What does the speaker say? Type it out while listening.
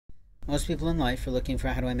Most people in life are looking for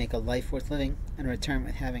how do I make a life worth living and a return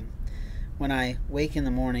worth having. When I wake in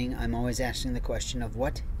the morning, I'm always asking the question of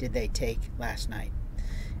what did they take last night?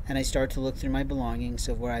 And I start to look through my belongings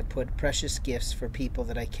of where I put precious gifts for people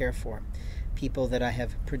that I care for, people that I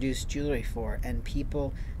have produced jewelry for, and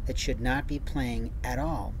people that should not be playing at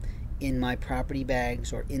all in my property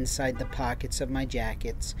bags or inside the pockets of my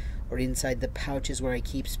jackets or inside the pouches where I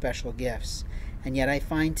keep special gifts. And yet I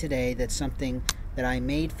find today that something that I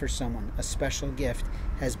made for someone, a special gift,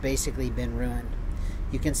 has basically been ruined.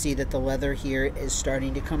 You can see that the leather here is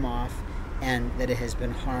starting to come off and that it has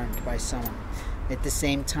been harmed by someone. At the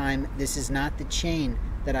same time, this is not the chain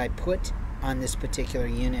that I put on this particular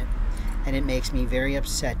unit, and it makes me very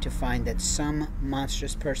upset to find that some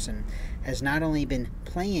monstrous person has not only been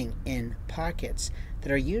playing in pockets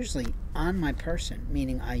that are usually on my person,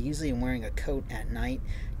 meaning I usually am wearing a coat at night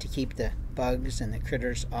to keep the bugs and the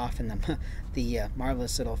critters off and the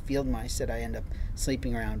marvelous little field mice that I end up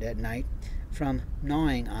sleeping around at night from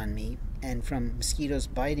gnawing on me and from mosquitoes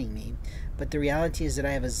biting me. But the reality is that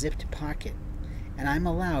I have a zipped pocket, and I'm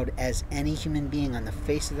allowed, as any human being on the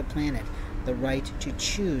face of the planet, the right to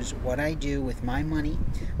choose what I do with my money,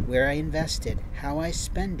 where I invest it, how I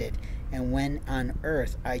spend it, and when on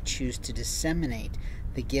earth I choose to disseminate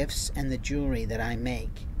the gifts and the jewelry that I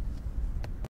make.